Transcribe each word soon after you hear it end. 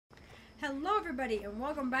Hello everybody and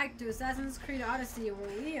welcome back to Assassin's Creed Odyssey,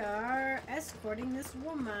 where we are escorting this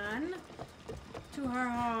woman to her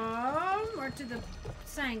home or to the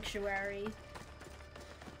sanctuary.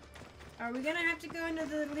 Are we gonna have to go into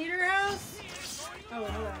the leader house? Oh,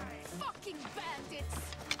 hello. Fucking bandits!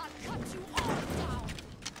 I'll cut you all down!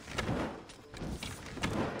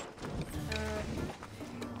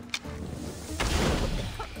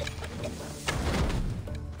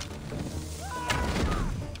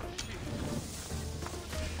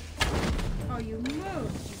 Oh, you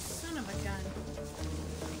moved, you son of a gun.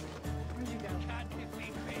 Where'd you go? Can't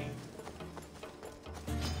defeat me.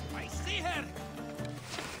 I see her.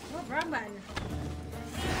 Oh, wrong button.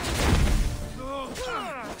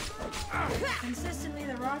 Consistently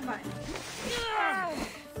the wrong button.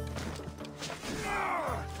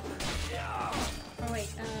 Oh wait,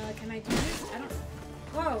 can I do this? I don't...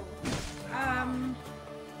 Whoa!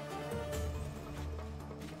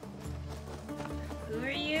 Who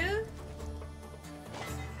are you?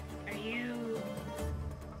 Are you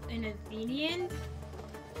an Athenian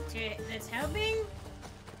that's helping?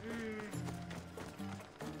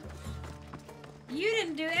 You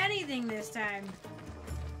didn't do anything this time.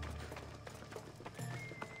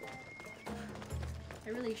 I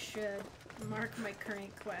really should mark my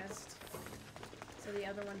current quest so the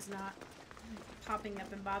other one's not popping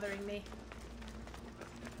up and bothering me.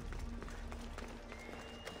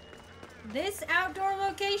 This outdoor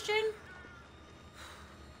location?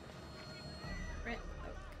 Right. Oh.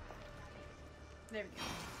 There we go.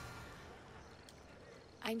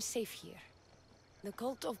 I'm safe here. The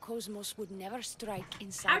cult of Cosmos would never strike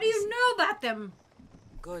inside. How do you know about them?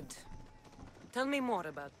 Good. Tell me more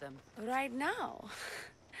about them. Right now.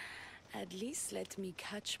 At least let me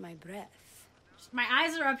catch my breath. My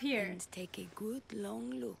eyes are up here. And take a good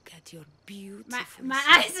long look at your beautiful My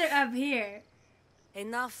eyes are up here.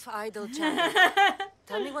 Enough idle chatter.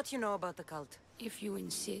 Tell me what you know about the cult. If you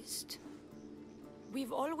insist.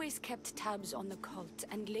 We've always kept tabs on the cult,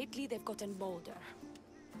 and lately they've gotten bolder.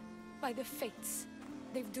 By the fates,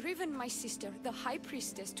 they've driven my sister, the High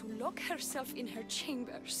Priestess, to lock herself in her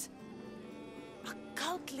chambers. A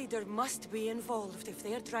cult leader must be involved if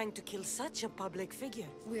they're trying to kill such a public figure.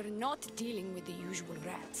 We're not dealing with the usual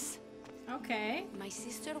rats. Okay. My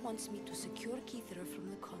sister wants me to secure Keithra from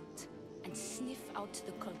the cult and sniff out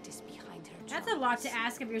the cultists behind her. That's a lot to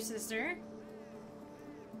ask of your sister.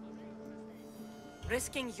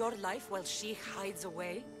 Risking your life while she hides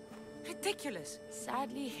away? Ridiculous.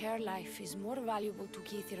 Sadly, her life is more valuable to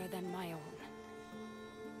Keithra than my own.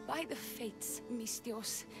 By the fates,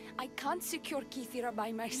 Mistios, I can't secure Keithra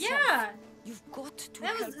by myself. Yeah! You've got to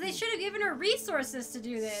help They me. should have given her resources to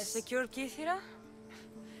do this. Secure Keithra?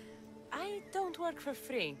 I don't work for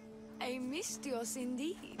free. A Mistios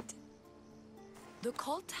indeed. The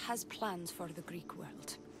cult has plans for the Greek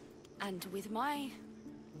world. And with my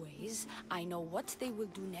ways, I know what they will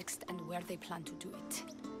do next and where they plan to do it.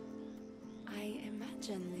 I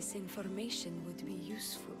imagine this information would be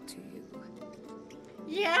useful to you.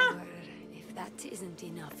 Yeah! Or if that isn't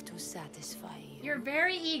enough to satisfy you, You're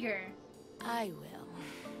very eager. I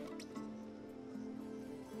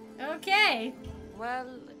will. Okay.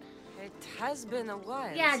 Well, it has been a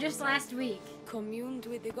while. Yeah, since just last week. Communed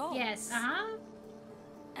with the gods. Yes, uh-huh.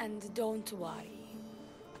 And don't worry.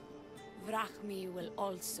 Vrachmi will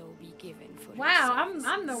also be given for Wow, your I'm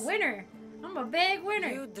the services. winner. I'm a big winner.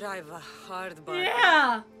 You drive a hard bargain.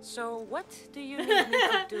 Yeah! So what do you need me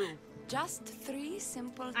to do? Just 3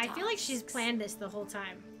 simple tasks. I feel like she's planned this the whole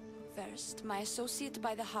time. First, my associate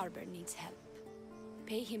by the harbor needs help.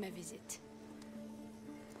 Pay him a visit.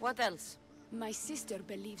 What else? My sister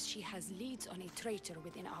believes she has leads on a traitor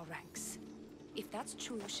within our ranks. If that's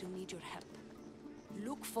true, she'll need your help.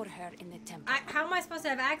 Look for her in the temple. How am I supposed to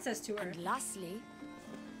have access to her? And lastly,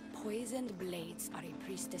 poisoned blades are a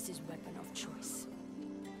priestess's weapon of choice.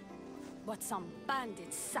 But some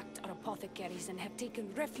bandits sacked our apothecaries and have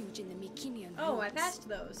taken refuge in the Mycenaean Oh, I ruins. passed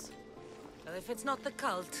those. Well, if it's not the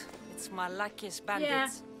cult, it's Malakis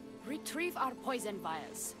bandits. Retrieve our poison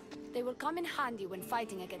vials. They will come in handy when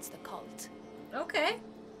fighting against the cult. Okay.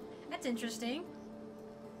 That's interesting.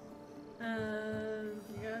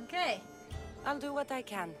 Okay. I'll do what I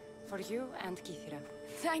can for you and Keithra.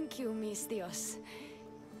 Thank you, Mistios.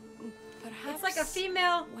 Perhaps It's like a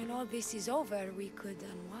female... when all this is over, we could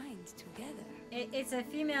unwind together. It's a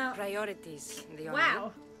female... Priorities, the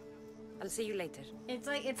Wow. I'll see you later. It's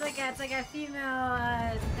like a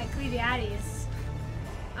female Cleviades.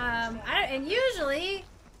 And usually,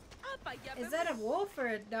 is that a wolf or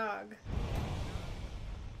a dog?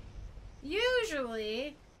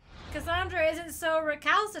 Usually, Cassandra isn't so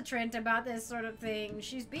recalcitrant about this sort of thing.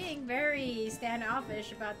 She's being very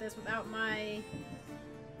standoffish about this without my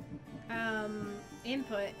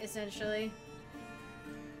input, essentially.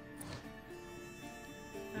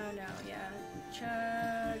 Oh no, yeah.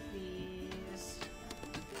 Chug these.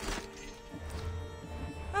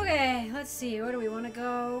 Okay, let's see. Where do we want to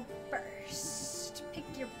go first? Pick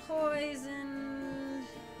your poison.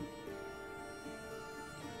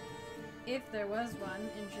 If there was one.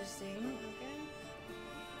 Interesting.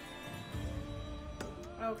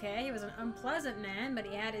 Okay. Okay, he was an unpleasant man, but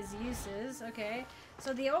he had his uses. Okay.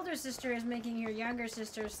 So the older sister is making your younger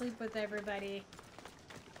sister sleep with everybody.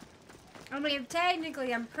 I mean,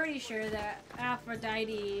 technically, I'm pretty sure that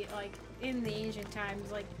Aphrodite, like, in the ancient times,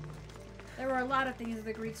 like, there were a lot of things that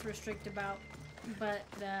the Greeks were strict about, but,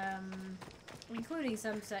 including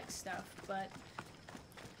some sex stuff, but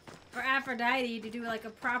for Aphrodite to do, like, a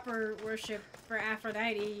proper worship for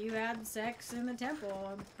Aphrodite, you had sex in the temple,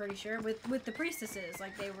 I'm pretty sure, with the priestesses,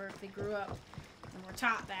 like, they grew up and were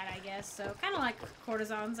taught that, I guess, so kind of like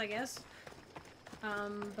courtesans, I guess.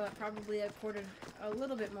 But probably accorded a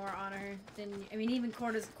little bit more honor than, I mean, even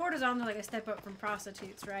courtesans are like a step up from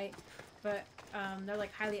prostitutes, right? But, they're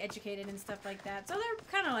like highly educated and stuff like that. So they're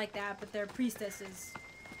kind of like that, but they're priestesses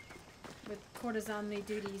with courtesanly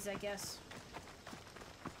duties, I guess.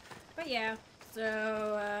 But yeah,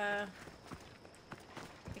 so,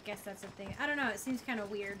 I guess that's the thing. I don't know, it seems kind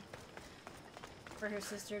of weird for her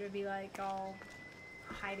sister to be like all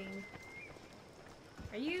hiding.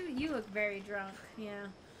 You look very drunk, yeah.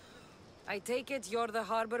 I take it you're the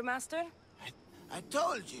harbor master? I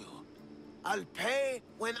told you. I'll pay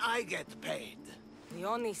when I get paid.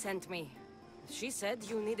 Leonie sent me. She said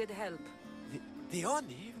you needed help.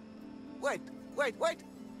 Leonie? Wait.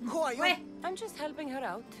 Who are you? Wait. I'm just helping her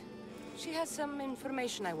out. She has some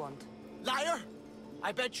information I want. Liar!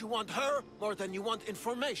 I bet you want her more than you want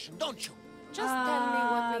information, don't you? Just tell me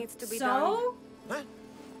what needs to be done. So? Huh?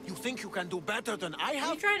 You think you can do better than I Are you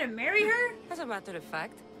have? trying to marry her? As a matter of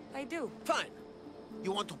fact, I do. Fine.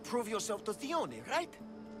 You want to prove yourself to Theone, right?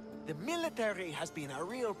 The military has been a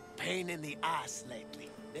real pain in the ass lately.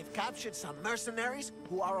 They've captured some mercenaries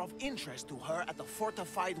who are of interest to her at the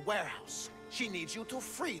fortified warehouse. She needs you to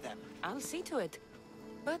free them. I'll see to it.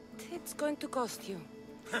 But it's going to cost you.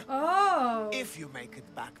 Oh. If you make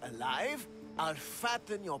it back alive, I'll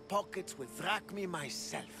fatten your pockets with drachmi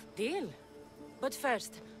myself. Deal. But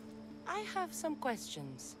first, I have some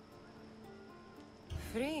questions.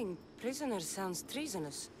 Freeing prisoners sounds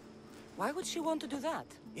treasonous. Why would she want to do that?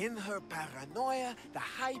 In her paranoia, the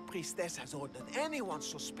High Priestess has ordered anyone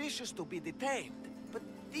suspicious to be detained. But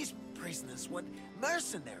these prisoners want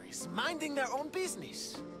mercenaries minding their own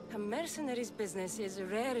business. A mercenary's business is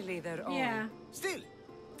rarely their own. Yeah. Still,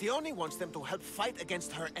 Theone wants them to help fight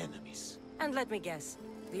against her enemies. And let me guess,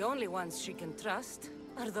 the only ones she can trust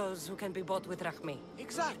are those who can be bought with Rahmi.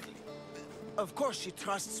 Exactly. Of course she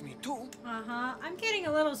trusts me too. Uh-huh. I'm getting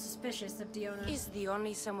a little suspicious of Diona. Is the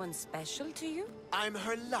only someone special to you? I'm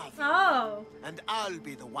her lover. Oh. And I'll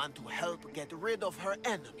be the one to help get rid of her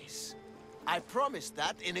enemies. I promised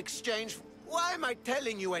that in exchange. Why am I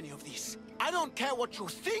telling you any of this? I don't care what you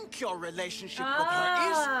think your relationship with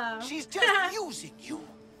her is. She's just using you.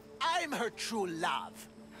 I'm her true love.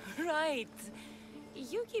 Right.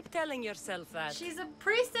 You keep telling yourself that. She's a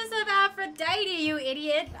priestess of Aphrodite, you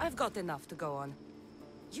idiot. I've got enough to go on.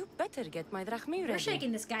 You better get my drachmi ready. We're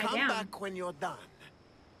shaking this guy Come down. back when you're done.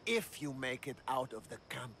 If you make it out of the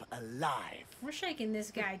camp alive. We're shaking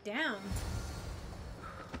this guy down.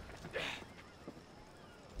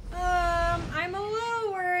 I'm a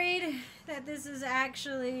little worried that this is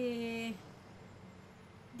actually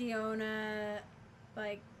Diona,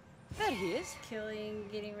 like, There he is.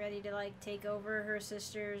 getting ready to, like, take over her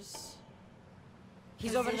sister's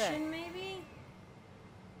He's position, over there. maybe?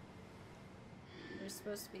 There's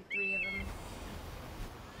supposed to be 3 of them.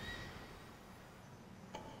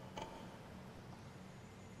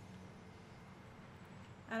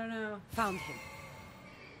 I don't know. Found him.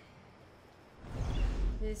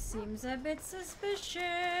 This seems a bit suspicious.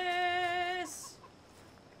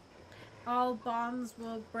 All bonds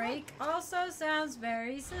will break also sounds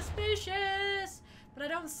very suspicious. But I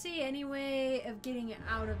don't see any way of getting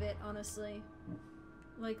out of it, honestly.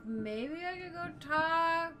 Like, maybe I could go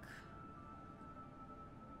talk.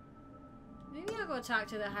 Maybe I'll go talk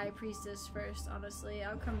to the High Priestess first, honestly.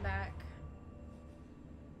 I'll come back.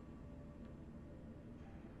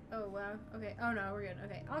 Oh, wow. Okay. Oh, no, we're good.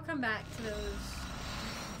 Okay. I'll come back to those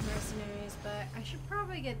mercenaries, but I should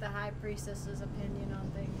probably get the High Priestess's opinion on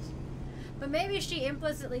things. But maybe she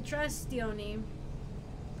implicitly trusts Dione.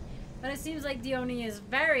 But it seems like Dione is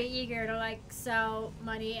very eager to like sell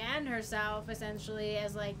money and herself essentially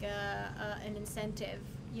as like an incentive,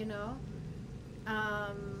 you know?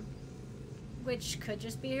 Which could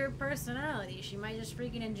just be her personality. She might just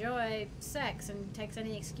freaking enjoy sex and takes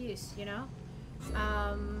any excuse, you know?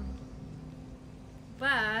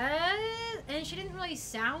 And she didn't really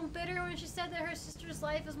sound bitter when she said that her sister's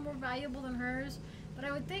life is more valuable than hers. But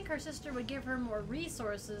I would think her sister would give her more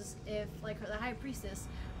resources if, like, the High Priestess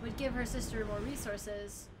would give her sister more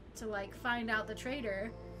resources to, like, find out the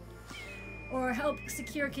traitor or help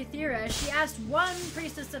secure Kythera. She asked one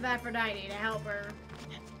Priestess of Aphrodite to help her,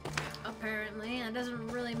 apparently, and it doesn't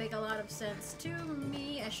really make a lot of sense to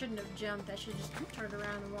me. I shouldn't have jumped. I should just turned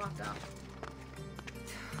around and walked off.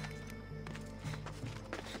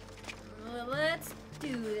 Well, let's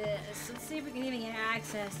do this. Let's see if we can even get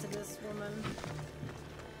access to this woman.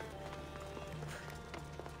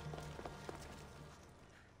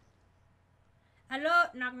 Hello,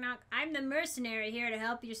 knock knock. I'm the mercenary here to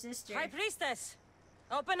help your sister. High Priestess,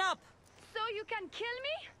 open up. So you can kill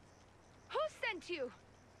me? Who sent you?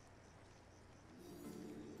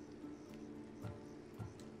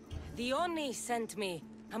 Dione sent me.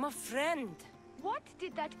 I'm a friend. What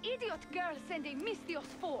did that idiot girl send a Misthios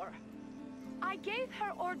for? I gave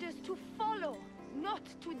her orders to follow, not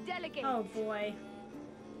to delegate. Oh boy.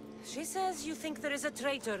 She says you think there is a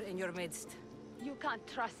traitor in your midst. You can't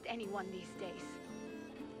trust anyone these days.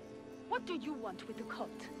 What do you want with the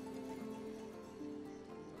cult?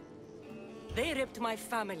 They ripped my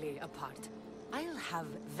family apart. I'll have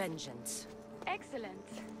vengeance. Excellent.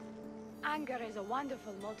 Anger is a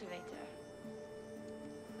wonderful motivator.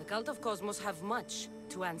 The Cult of Cosmos have much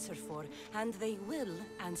to answer for, and they will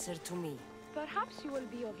answer to me. Perhaps you will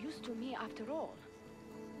be of use to me after all.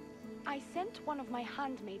 I sent one of my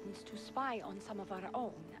handmaidens to spy on some of our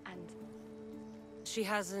own, and... She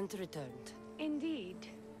hasn't returned. Indeed.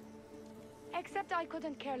 Except I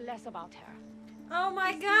couldn't care less about her. Oh my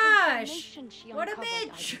It's the gosh! information she What a uncovered I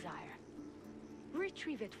bitch! desire.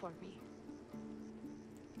 Retrieve it for me.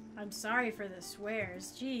 I'm sorry for the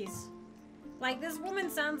swears. Jeez. Like, this woman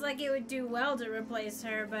sounds like it would do well to replace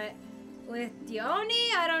her, but with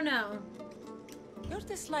Dione, I don't know. Your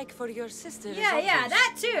dislike for your sister is Yeah, obvious.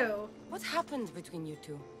 that too! What happened between you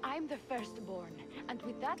two? I'm the firstborn, and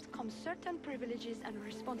with that comes certain privileges and Then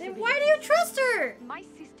responsibilities. why do you trust her? My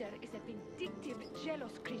sister is a vindictive,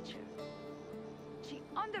 jealous creature. She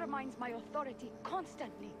undermines my authority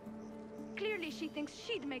constantly. Clearly, she thinks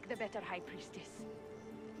she'd make the better High Priestess.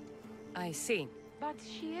 I see. But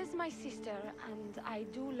she is my sister, and I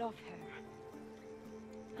do love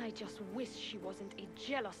her. I just wish she wasn't a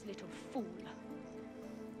jealous little fool.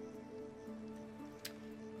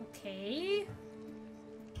 Okay.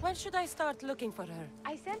 When should I start looking for her?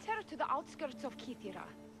 I sent her to the outskirts of Kythera.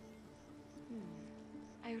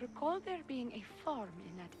 I recall there being a farm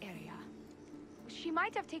in that area. She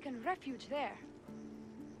might have taken refuge there.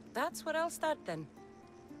 That's where I'll start then.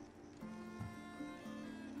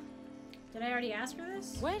 Did I already ask her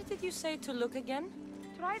this? Where did you say to look again?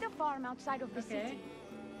 Try the farm outside of the Okay. city.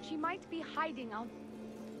 She might be hiding out.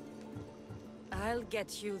 I'll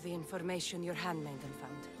get you the information your handmaiden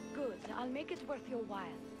found. Good, I'll make it worth your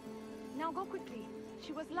while. Now go quickly.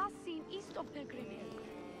 She was last seen east of Pilgrim Hill.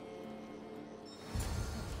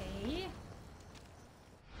 Okay.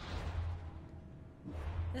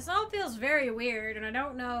 This all feels very weird, and I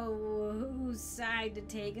don't know whose side to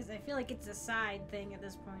take, because I feel like it's a side thing at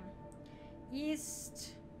this point.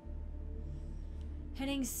 East.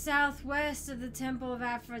 Heading southwest of the Temple of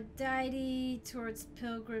Aphrodite towards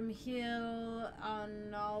Pilgrim Hill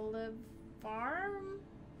on Olive Farm?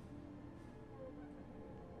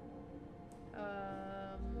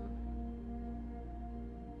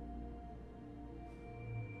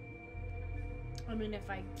 I mean, if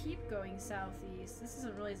I keep going southeast, this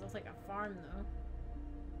doesn't really look like a farm, though.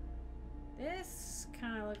 This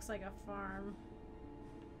kind of looks like a farm.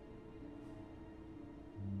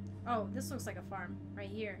 Oh, this looks like a farm right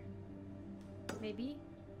here. Maybe?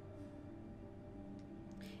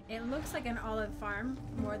 It looks like an olive farm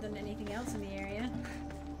more than anything else in the area.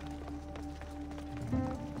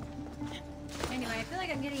 Anyway, I feel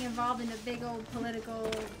like I'm getting involved in a big old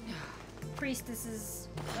political priestesses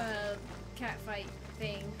catfight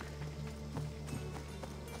thing.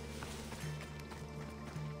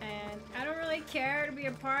 And I don't really care to be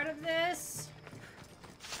a part of this.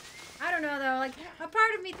 I don't know though, like a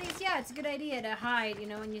part of me thinks, yeah, it's a good idea to hide, you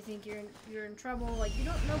know, when you think you're in trouble. Like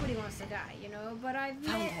nobody wants to die, you know. But I've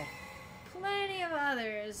met plenty of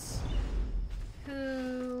others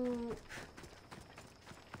who,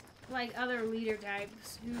 like other leader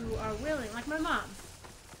types, who are willing, like my mom,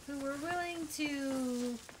 who were willing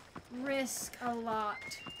to risk a lot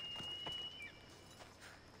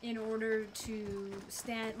in order to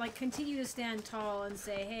stand, like, continue to stand tall and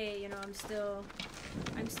say, hey, you know, I'm still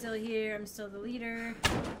here, I'm still the leader,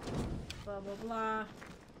 blah, blah, blah.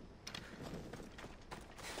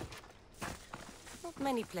 Not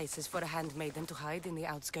many places for a handmaiden to hide in the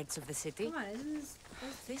outskirts of the city. Come on, isn't this...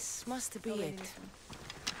 This must be Oh, wait, it. this one.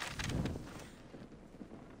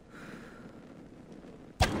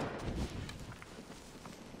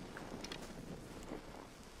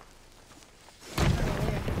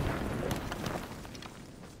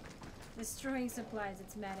 Destroying supplies,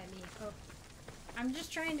 it's mad at me. Oh. I'm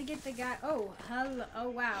just trying to get the guy. Oh, hello. Oh,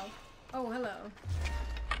 wow. Oh, hello.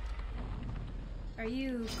 Are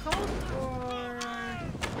you cult or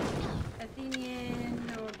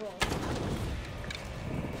Athenian or both?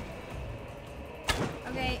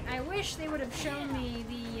 Okay, I wish they would have shown me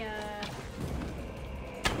the,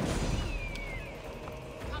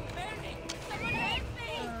 I'm burning! Someone help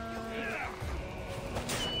me!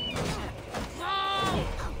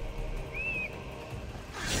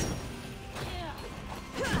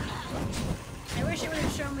 I wish it would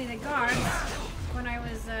have shown me the guards when I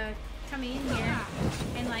was coming in here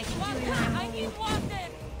and like doing my I need whole water!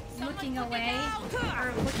 looking away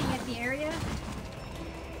or looking at the area.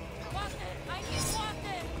 Water! I need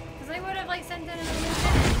water! Because I would have like sent in another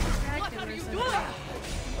lieutenant What distracted are or you something. doing?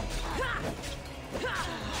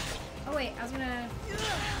 Oh wait, I was gonna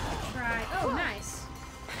try. Oh, nice.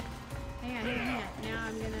 Hang on, hang on, hang on. Now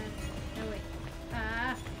I'm gonna. No wait.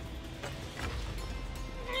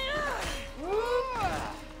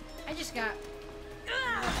 I just got.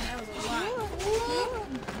 That was a lot.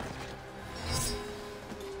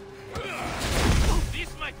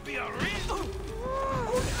 This might be a real...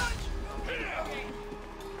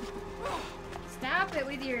 Stop it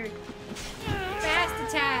with your fast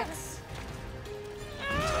attacks.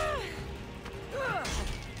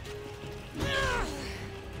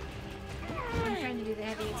 I'm trying to do the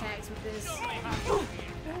heavy attacks with this.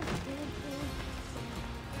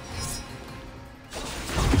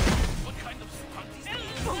 What kind of stunt is this?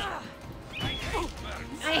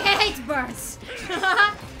 I hate birds.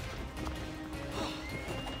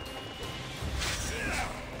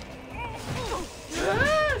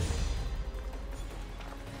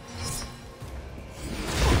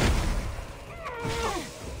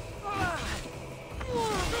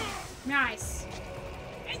 Nice.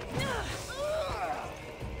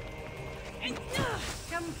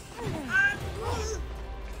 Come on.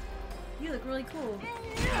 You look really cool.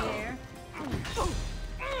 There.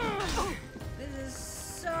 This is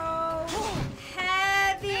so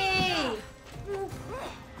heavy.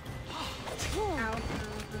 Ow.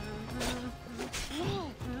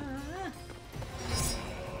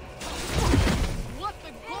 What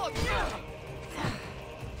the god?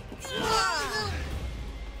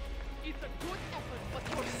 It's a good effort, but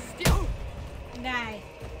you're still... Die.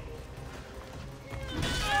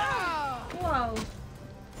 Whoa.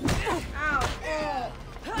 Ow.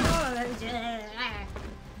 Oh,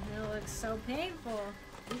 that looks so painful.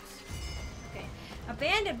 Oops. Okay. A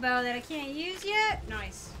bandit bow that I can't use yet?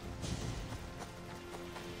 Nice.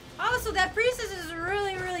 Also, that priestess is a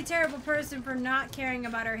really, really terrible person for not caring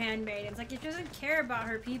about her handmaidens. Like, if she doesn't care about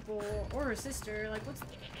her people or her sister, like, what's...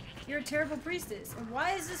 You're a terrible priestess. And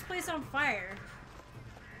why is this place on fire?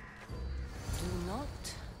 Do not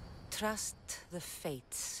trust the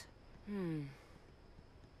fates.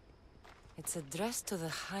 It's addressed to the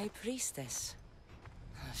High Priestess.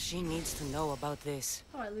 She needs to know about this.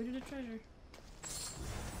 Oh, I looted a treasure.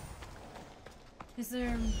 Is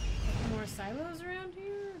there more silos around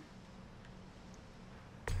here?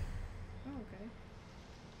 Oh, okay.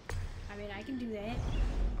 I mean, I can do that.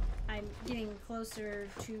 I'm getting closer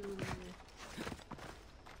to...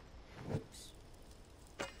 Oops.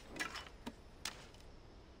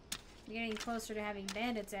 I'm getting closer to having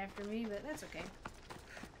bandits after me, but that's okay.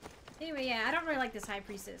 Anyway, yeah, I don't really like this high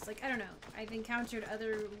priestess. Like, I don't know. I've encountered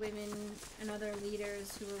other women and other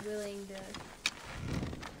leaders who are willing to,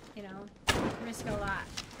 you know, risk a lot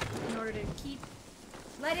in order to keep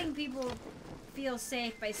letting people feel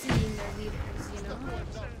safe by seeing their leaders, you know?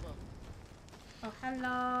 Oh,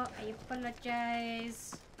 hello. I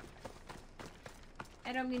apologize.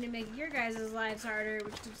 I don't mean to make your guys' lives harder,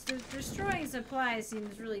 which destroying supplies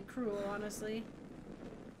seems really cruel, honestly.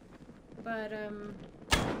 But,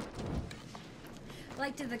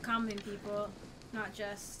 like to the common people, not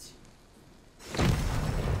just,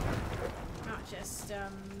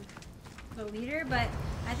 the leader, but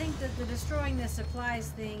I think that the destroying the supplies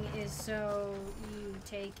thing is so you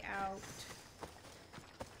take out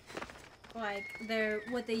like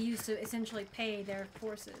what they use to essentially pay their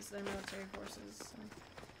forces, their military forces.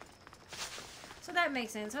 So that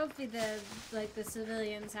makes sense. Hopefully the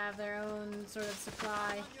civilians have their own sort of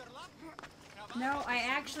supply. No, I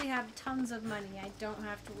actually have tons of money. I don't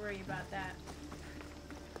have to worry about that.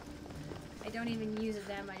 I don't even use it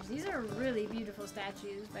that much. These are really beautiful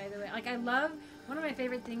statues, by the way. Like, I love, one of my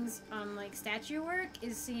favorite things on, like, statue work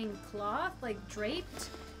is seeing cloth, like, draped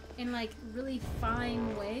in, like, really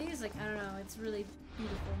fine ways. Like, I don't know, it's really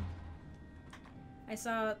beautiful. I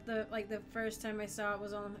saw the first time I saw it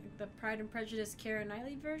was on like, the Pride and Prejudice Keira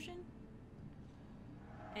Knightley version.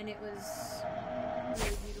 And it was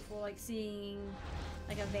really beautiful, like, seeing,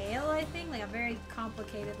 like, a veil, I think, like a very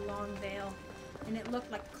complicated long veil. And it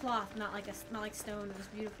looked like cloth, not like stone. It was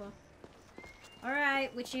beautiful.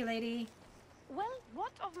 Alright, witchy lady. Well,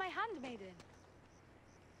 what of my handmaiden?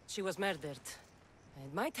 She was murdered.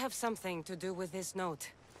 It might have something to do with this note.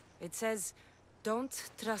 It says, "Don't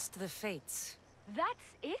trust the fates." That's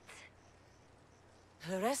it?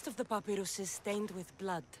 The rest of the papyrus is stained with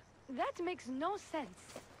blood. That makes no sense.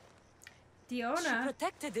 She Diona.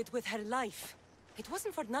 protected it with her life. It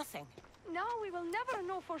wasn't for nothing. Now we will never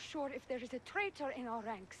know for sure if there is a traitor in our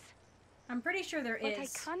ranks. I'm pretty sure there But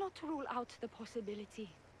is. I cannot rule out the possibility.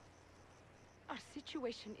 Our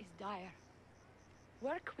situation is dire.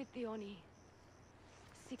 Work with the Oni.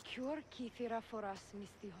 Secure Kithira for us,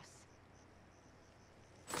 Mistios.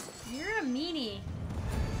 You're a meanie.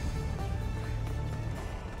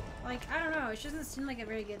 Like, I don't know. She doesn't seem like a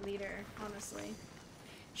very good leader, honestly.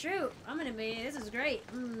 Shoot, I'm gonna be. This is great.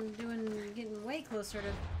 I'm getting way closer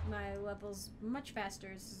to my levels much faster.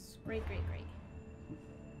 This is great, great, great.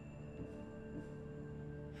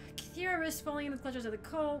 Kithira risks falling in the clutches of the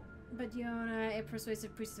cult, but Diona, a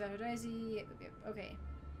persuasive priestess of Odyssey. Okay.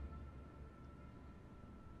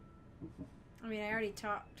 I mean, I already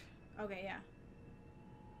talked. Okay, yeah.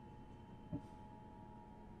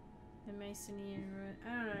 The Mycenaean ruin. I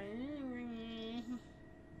don't know.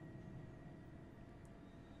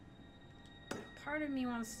 Part of me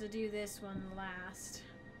wants to do this one last.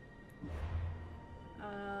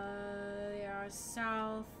 They are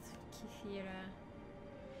south, Kithira.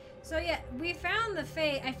 So yeah, we found the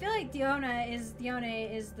fate. I feel like Dione is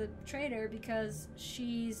the traitor because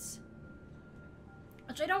she's.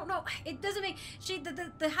 Which I don't know. It doesn't make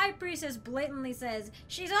the high priestess blatantly says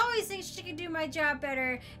she's always thinks she can do my job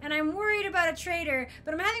better, and I'm worried about a traitor.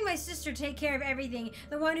 But I'm having my sister take care of everything.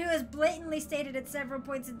 The one who has blatantly stated at several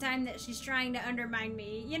points in time that she's trying to undermine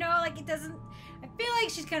me. You know, like it doesn't. I feel like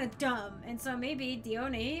she's kind of dumb, and so maybe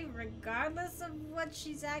Dione, regardless of what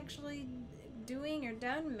she's actually doing or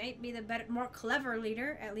done, might be the better, more clever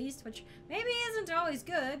leader at least, which maybe isn't always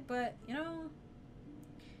good, but you know.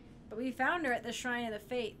 But we found her at the Shrine of the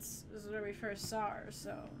Fates. This is where we first saw her,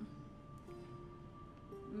 so.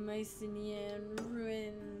 Mycenaean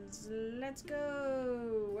ruins. Let's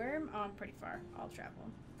go. Where? Oh, I'm pretty far. I'll travel.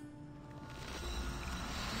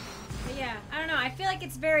 But yeah, I don't know. I feel like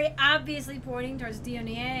it's very obviously pointing towards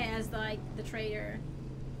Dione as the traitor.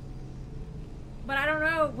 But I don't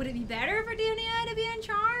know. Would it be better for Dione to be in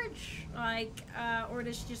charge? Like, or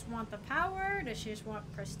does she just want the power? Does she just want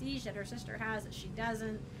prestige that her sister has that she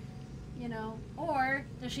doesn't? You know, or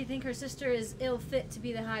does she think her sister is ill fit to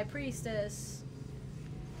be the high priestess?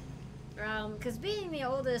 Because being the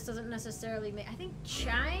oldest doesn't necessarily make. I think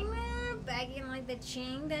China, back in like the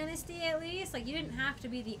Qing dynasty at least, like you didn't have to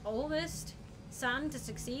be the oldest son to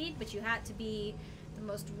succeed, but you had to be the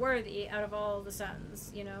most worthy out of all the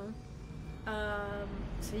sons, you know?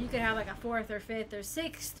 So you could have like a 4th or 5th or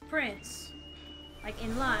 6th prince, like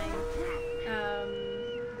in line.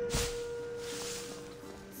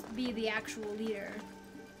 Be the actual leader.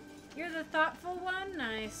 You're the thoughtful one?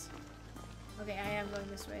 Nice. Okay, I am going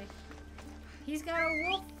this way. He's got a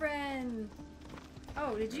wolf friend.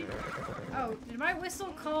 Oh, did you? Oh, did my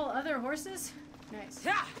whistle call other horses? Nice.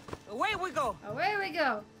 Yeah, away we go. Away we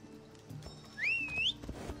go.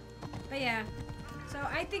 But yeah. So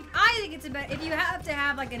I think it's about if you have to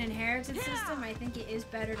have like an inheritance system, I think it is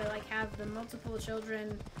better to like have the multiple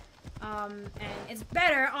children. And it's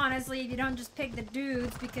better, honestly, if you don't just pick the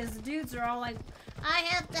dudes, because the dudes are all like, I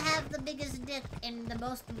have to have the biggest dick and the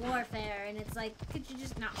most warfare, and it's like, could you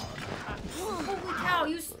just not? Holy cow,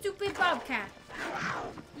 you stupid bobcat!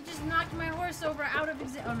 You just knocked my horse over out of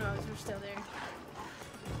existence. Oh no, we're still there.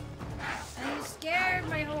 And you scared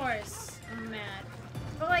my horse. I'm mad.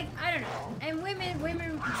 But like, I don't know. And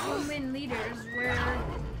women leaders were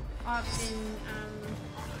often,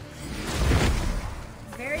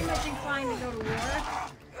 very much inclined to go to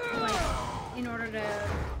war, like, in order to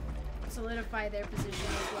solidify their position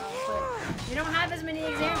as well. But they don't have as many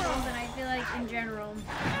examples, and I feel like in general.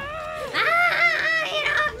 Ah!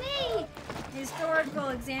 Get off me! Historical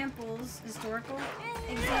examples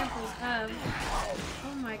of.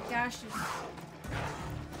 Oh my gosh.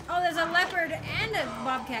 Oh, there's a leopard and a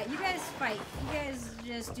bobcat. You guys fight. You guys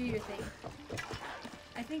just do your thing.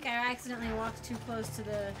 I think I accidentally walked too close to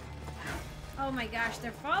the... Oh my gosh,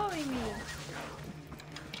 they're following me.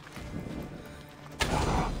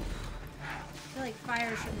 I feel like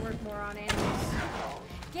fire should work more on animals.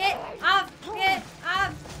 Get off! Get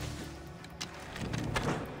off!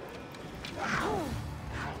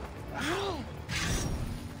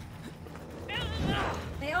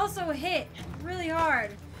 They also hit really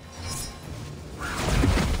hard.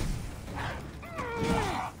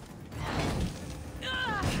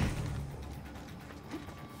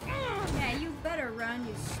 Yeah, you better run,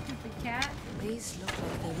 you stupid cat. These look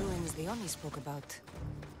like the ruins the Oni spoke about.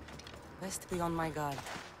 Best be on my guard.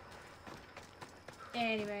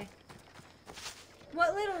 Anyway.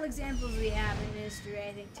 What little examples we have in history,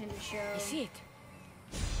 I think, tend to show I see it.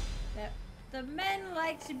 that the men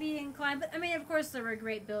like to be inclined, but I mean, of course, they were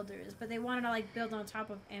great builders, but they wanted to like build on top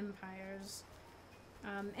of empires,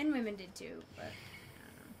 and women did too. But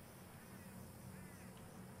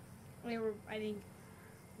they were, I think,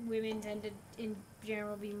 women tend to, in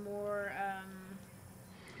general, be more,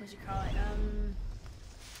 what do you call it?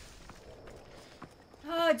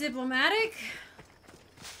 Diplomatic,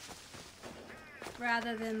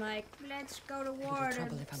 rather than like, let's go to war to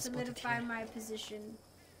solidify my position.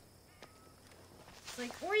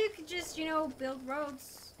 Like, or you could just, you know, build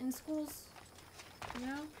roads in schools, you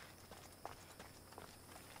know?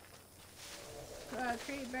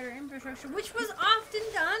 Create better infrastructure, which was often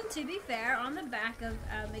done, to be fair, on the back of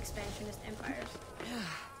expansionist empires.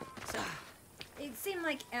 So, it seemed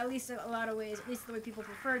like, at least in a lot of ways, at least the way people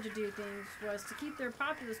preferred to do things, was to keep their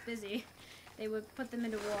populace busy. They would put them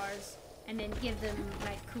into wars, and then give them,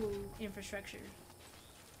 like, cool infrastructure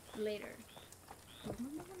later.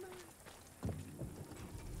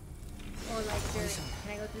 Or like, can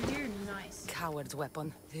I go through here? Nice. Coward's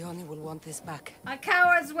weapon. The Oni will want this back. A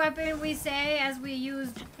coward's weapon, we say, as we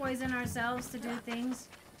use poison ourselves to do things.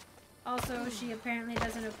 Also, she apparently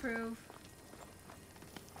doesn't approve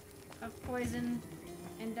of poison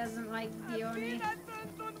and doesn't like the Oni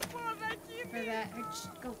for that.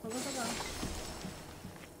 Go.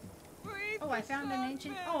 Oh, I found an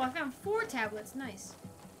ancient... Oh, I found 4 tablets. Nice.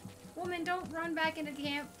 Woman, don't run back into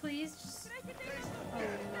camp, please. Just... Oh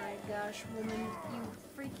my gosh, woman, you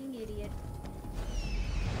freaking idiot.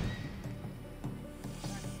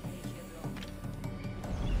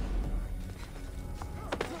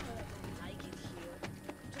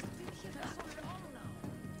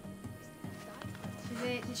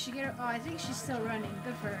 Did she get her? Oh, I think she's still running.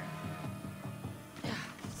 Good for her.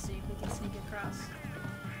 Let's see if we can sneak across.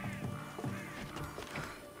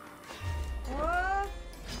 Whoa!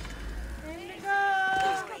 Time to go!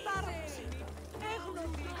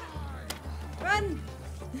 Run!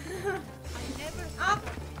 Up!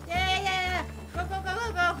 Yeah! Go!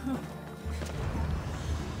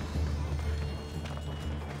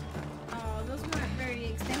 Oh, those weren't very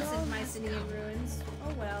extensive Mycenaean ruins.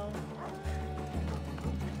 Oh well.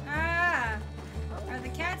 Ah! Are the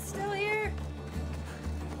cats still here?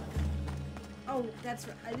 Oh, that's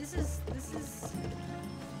right. This is...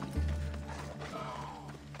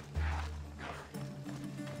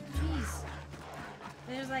 Jeez.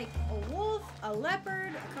 There's like a wolf, a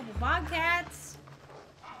leopard, a couple bobcats.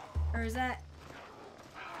 Or is that...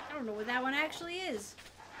 I don't know what that one actually is.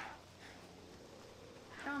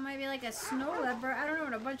 Oh, it might be like a snow leopard. I don't know,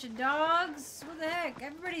 and a bunch of dogs. What the heck?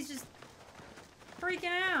 Everybody's just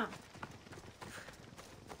freaking out.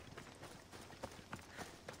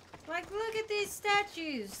 Like, look at these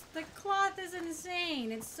statues. The cloth is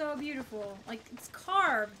insane. It's so beautiful. Like, it's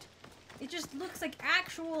carved. It just looks like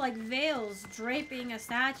actual, like, veils draping a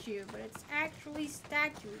statue, but it's actually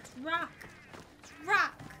statue. It's rock. It's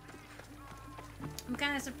rock. I'm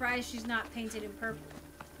kind of surprised she's not painted in purple,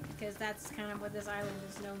 because that's kind of what this island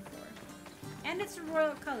is known for. And it's a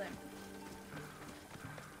royal color.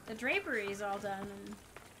 The drapery is all done.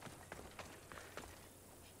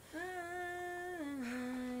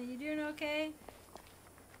 You doing okay?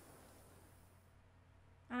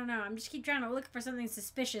 I don't know. I'm just keep trying to look for something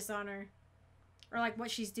suspicious on her. Or like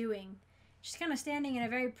what she's doing. She's kind of standing in a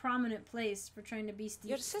very prominent place for trying to be sneaky.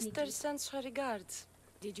 Your sister sends her regards.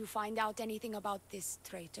 Did you find out anything about this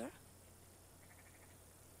traitor?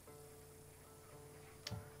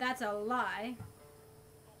 That's a lie.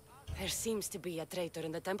 There seems to be a traitor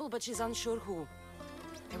in the temple, but she's unsure who.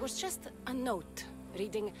 There was just a note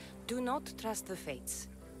reading, "Do not trust the fates."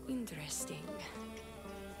 Interesting.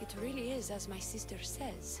 It really is as my sister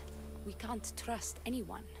says. We can't trust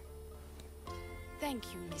anyone.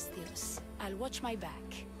 Thank you, Miss Theos. I'll watch my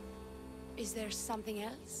back. Is there something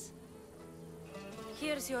else?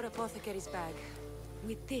 Here's your apothecary's bag.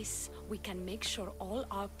 With this, we can make sure all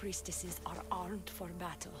our priestesses are armed for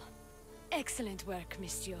battle. Excellent work,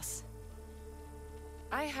 Miss Theos.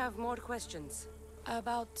 I have more questions.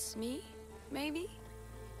 About me, maybe?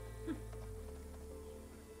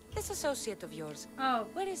 This associate of yours, Oh,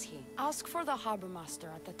 where is he? Ask for the harbor master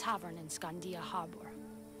at the tavern in Scandia Harbor.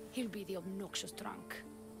 He'll be the obnoxious drunk.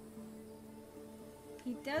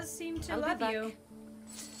 he does seem to I'll be love back. you.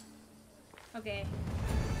 Okay.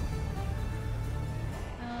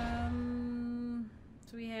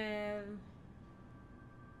 So we have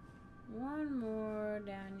one more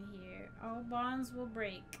down here. All bonds will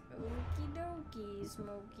break. Okie dokie,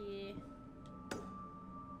 Smokey.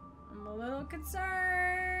 I'm a little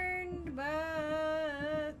concerned,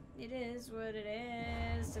 but it is what it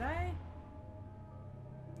is. Did I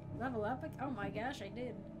level up? Oh my gosh, I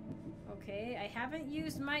did. Okay, I haven't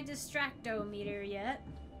used my distractometer yet.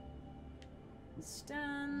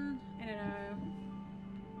 Stun. I don't know.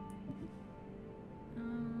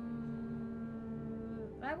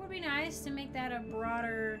 That would be nice to make that a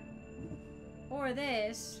broader. Or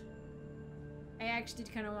this. I actually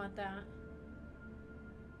kind of want that.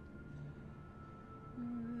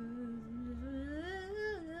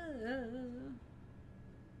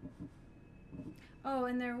 Oh,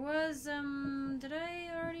 and there was, did I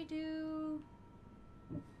already do?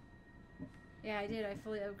 Yeah, I did. I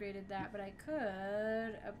fully upgraded that, but I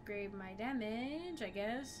could upgrade my damage, I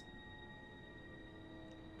guess.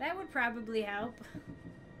 That would probably help.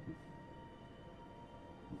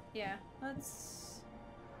 Yeah, let's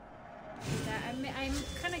do that. I'm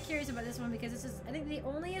kind of curious about this one because this is, I think, the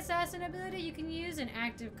only assassin ability you can use in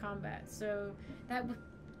active combat. So that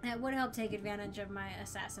would help take advantage of my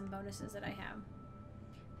assassin bonuses that I have.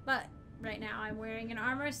 But right now I'm wearing an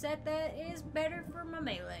armor set that is better for my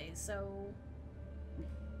melee, so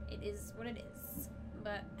it is what it is.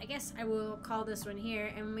 But I guess I will call this one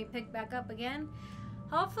here, and when we pick back up again,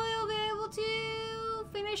 hopefully we'll be able to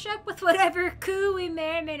finish up with whatever coup we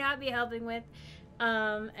may or may not be helping with.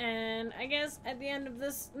 And I guess at the end of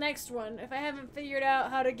this next one, if I haven't figured out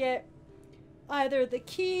how to get either the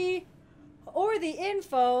key or the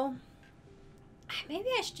info, maybe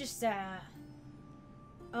I should just,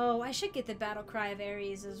 oh, I should get the battle cry of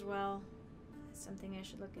Ares as well. That's something I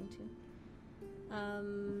should look into.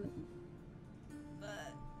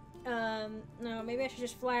 No, maybe I should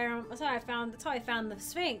just fly around. That's how I found the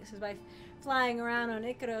Sphinx, is by flying around on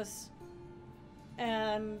Icaros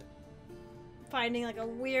and finding like a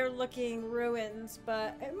weird looking ruins,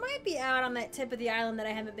 but it might be out on that tip of the island that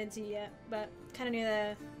I haven't been to yet, but kind of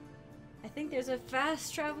near the, I think there's a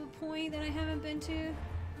fast travel point that I haven't been to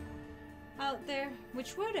out there,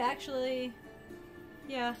 which would actually,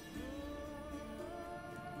 yeah,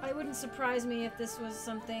 it wouldn't surprise me if this was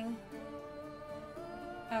something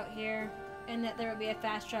out here and that there would be a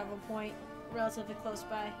fast travel point relatively close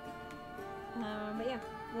by. But yeah,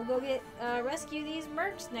 we'll go get rescue these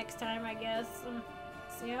mercs next time, I guess.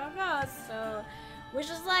 See how it goes. So wish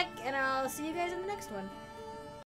us luck, and I'll see you guys in the next one.